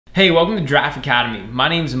Hey, welcome to Draft Academy. My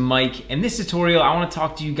name's Mike. In this tutorial, I want to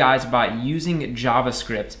talk to you guys about using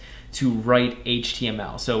JavaScript to write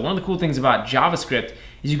HTML. So one of the cool things about JavaScript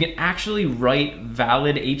is you can actually write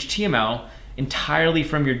valid HTML entirely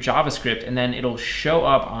from your JavaScript, and then it'll show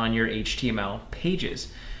up on your HTML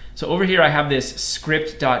pages. So over here, I have this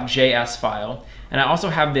script.js file, and I also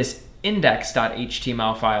have this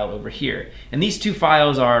index.html file over here. And these two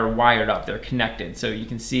files are wired up, they're connected. So you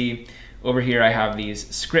can see over here I have these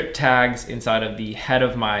script tags inside of the head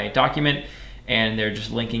of my document, and they're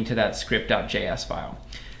just linking to that script.js file.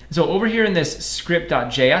 So over here in this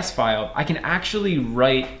script.js file, I can actually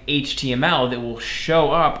write HTML that will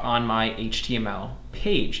show up on my HTML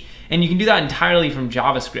page. And you can do that entirely from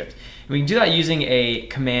JavaScript. And we can do that using a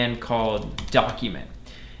command called document.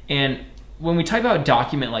 And when we type out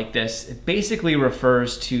document like this, it basically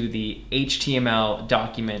refers to the HTML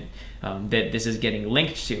document that this is getting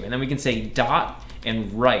linked to. And then we can say dot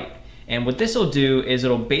and write. And what this will do is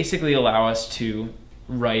it'll basically allow us to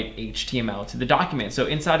write HTML to the document. So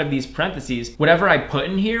inside of these parentheses, whatever I put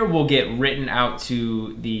in here will get written out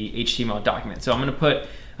to the HTML document. So I'm gonna put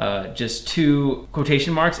just two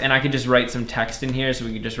quotation marks, and I could just write some text in here, so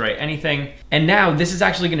we could just write anything. And now this is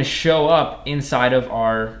actually gonna show up inside of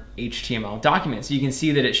our HTML document. So you can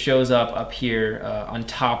see that it shows up here on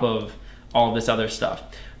top of all this other stuff.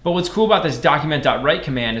 But what's cool about this document.write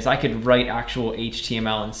command is I could write actual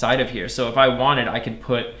HTML inside of here. So if I wanted, I could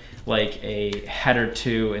put like a header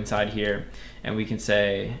 2 inside here, and we can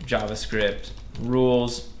say JavaScript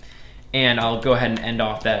rules, and I'll go ahead and end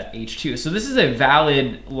off that H2. So this is a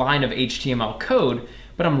valid line of HTML code,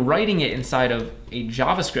 but I'm writing it inside of a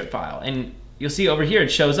JavaScript file. And you'll see over here it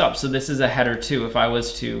shows up. So this is a header 2. If I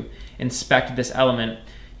was to inspect this element,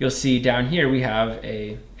 you'll see down here we have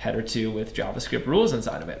a header 2 with JavaScript rules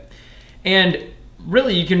inside of it. And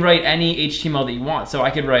really you can write any HTML that you want. So I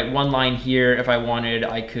could write one line here if I wanted.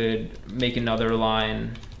 I could make another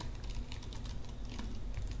line,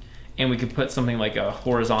 and we could put something like a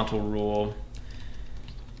horizontal rule,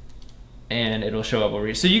 and it'll show up over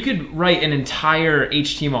here. So you could write an entire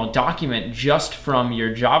HTML document just from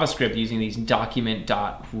your JavaScript using these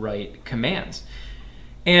document.write commands.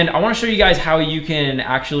 And I want to show you guys how you can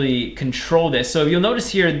actually control this. So you'll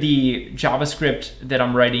notice here the JavaScript that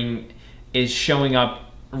I'm writing is showing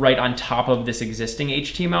up right on top of this existing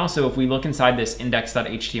HTML. So if we look inside this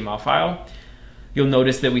index.html file, you'll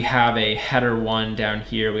notice that we have a header 1 down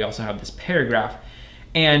here. We also have this paragraph.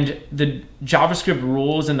 And the JavaScript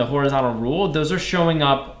rules and the horizontal rule, those are showing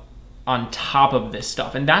up on top of this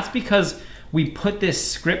stuff. And that's because we put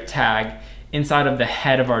this script tag inside of the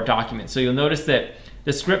head of our document. So you'll notice that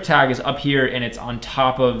the script tag is up here and it's on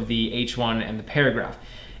top of the H1 and the paragraph.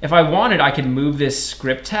 If I wanted, I could move this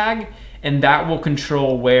script tag, and that will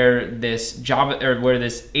control where this where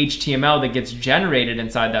this HTML that gets generated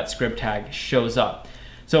inside that script tag shows up.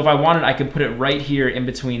 So if I wanted, I could put it right here in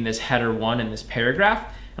between this header 1 and this paragraph,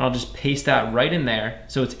 and I'll just paste that right in there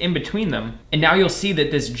so it's in between them. And now you'll see that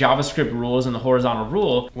this JavaScript rules and the horizontal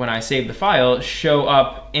rule, when I save the file, show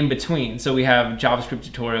up in between. So we have JavaScript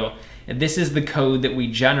tutorial, and this is the code that we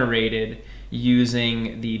generated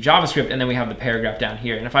using the JavaScript, and then we have the paragraph down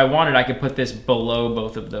here. And if I wanted, I could put this below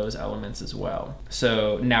both of those elements as well.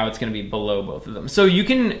 So now it's gonna be below both of them. So you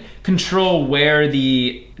can control where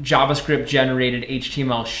the JavaScript generated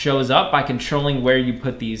HTML shows up by controlling where you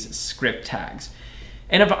put these script tags.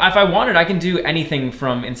 And if I wanted, I can do anything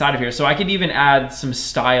from inside of here. So I could even add some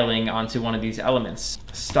styling onto one of these elements.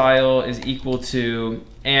 Style is equal to,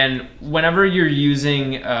 and whenever you're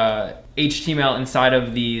using HTML inside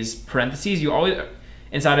of these parentheses, you always,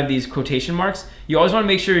 inside of these quotation marks, you always want to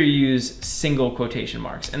make sure you use single quotation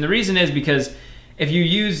marks. And the reason is because if you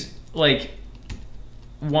use like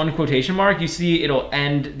one quotation mark, you see it'll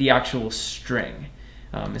end the actual string.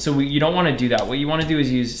 So you don't want to do that. What you want to do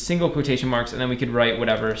is use single quotation marks, and then we could write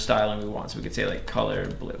whatever styling we want. So we could say like color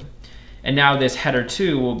blue. And now this header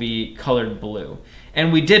 2 will be colored blue.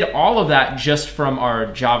 And we did all of that just from our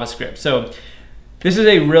JavaScript. So this is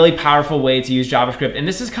a really powerful way to use JavaScript. And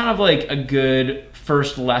this is kind of like a good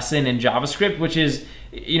first lesson in JavaScript, which is,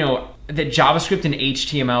 you know, that JavaScript and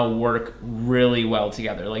HTML work really well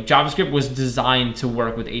together. Like JavaScript was designed to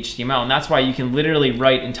work with HTML, and that's why you can literally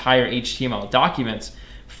write entire HTML documents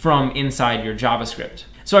from inside your JavaScript.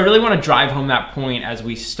 So I really want to drive home that point as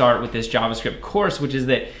we start with this JavaScript course, which is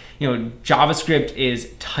that, you know, JavaScript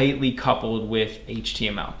is tightly coupled with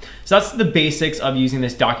HTML. So that's the basics of using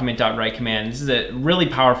this document.write command. This is a really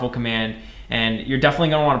powerful command, and you're definitely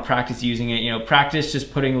going to want to practice using it. You know, practice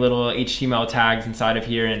just putting little HTML tags inside of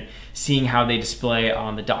here and seeing how they display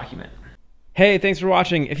on the document. Hey, thanks for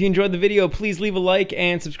watching. If you enjoyed the video, please leave a like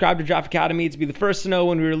and subscribe to Draft Academy to be the first to know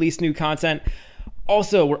when we release new content.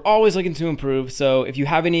 Also, we're always looking to improve, so if you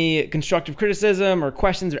have any constructive criticism or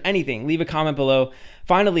questions or anything, leave a comment below.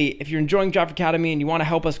 Finally, if you're enjoying Draft Academy and you want to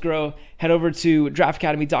help us grow, head over to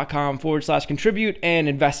draftacademy.com/contribute and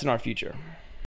invest in our future.